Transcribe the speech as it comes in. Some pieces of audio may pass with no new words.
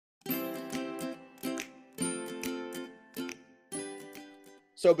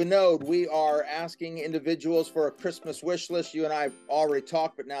So BInod, we are asking individuals for a Christmas wish list. You and I have already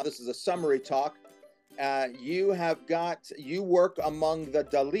talked, but now this is a summary talk. You work among the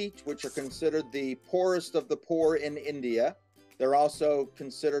Dalit, which are considered the poorest of the poor in India. They're also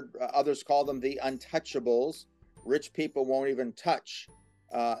considered, others call them the untouchables. Rich people won't even touch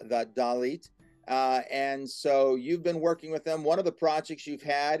the Dalit. And so you've been working with them. One of the projects you've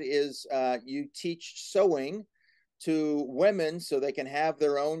had is you teach sewing to women so they can have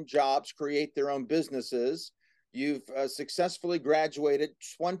their own jobs, create their own businesses. You've successfully graduated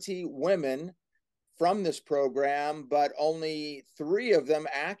 20 women from this program, but only 3 of them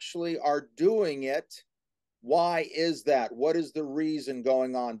actually are doing it. Why is that? What is the reason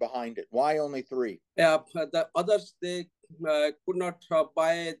going on behind it? Why only 3? Yeah, the others, they could not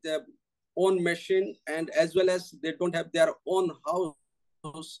buy their own machine, and as well as they don't have their own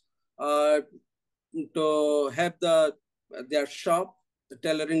house to have their shop, the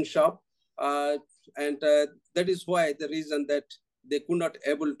tailoring shop, and that is why the reason that they could not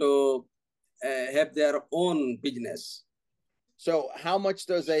able to have their own business. So how much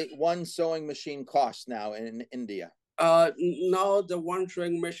does one sewing machine cost now in India? Now the one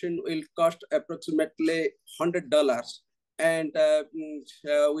sewing machine will cost approximately $100, and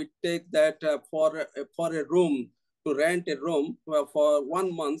we take that for a room, to rent a room for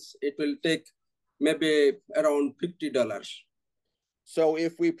 1 month. It will take maybe around $50. So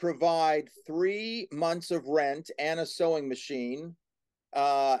if we provide 3 months of rent and a sewing machine,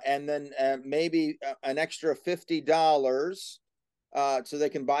 and then maybe an extra $50 so they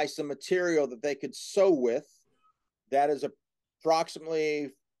can buy some material that they could sew with, that is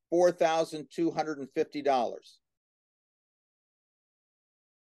approximately $4,250.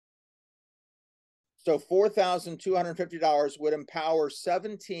 So $4,250 would empower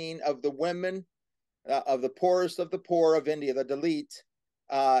 17 of the women of the poorest of the poor of India, the Dalit,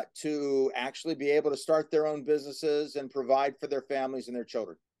 to actually be able to start their own businesses and provide for their families and their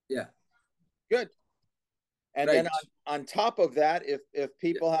children. Yeah. Good. And right. Then on top of that, if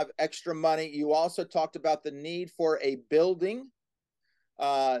people have extra money, you also talked about the need for a building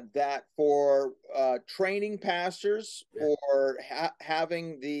that for training pastors, for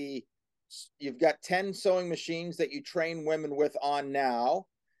having you've got 10 sewing machines that you train women with on now,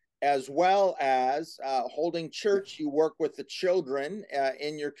 as well as holding church. You work with the children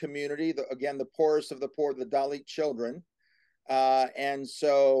in your community, again, the poorest of the poor, the Dalit children. And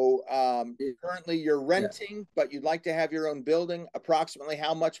so currently you're renting, but you'd like to have your own building. Approximately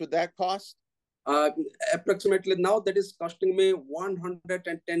how much would that cost? Approximately now that is costing me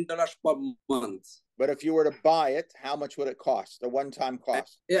 $110 per month. But if you were to buy it, how much would it cost? The one-time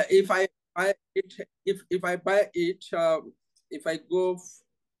cost? Yeah, if I buy it, if I buy it, if I go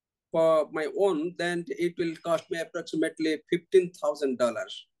for my own, then it will cost me approximately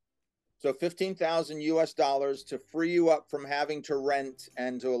 $15,000. So 15,000 US dollars to free you up from having to rent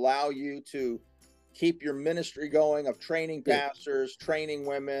and to allow you to keep your ministry going of training pastors, training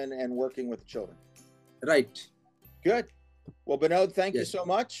women, and working with children. Right. Good. Well, BInod, thank you so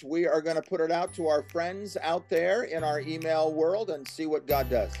much. We are going to put it out to our friends out there in our email world and see what God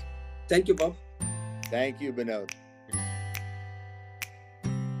does. Thank you, Bob. Thank you, BInod.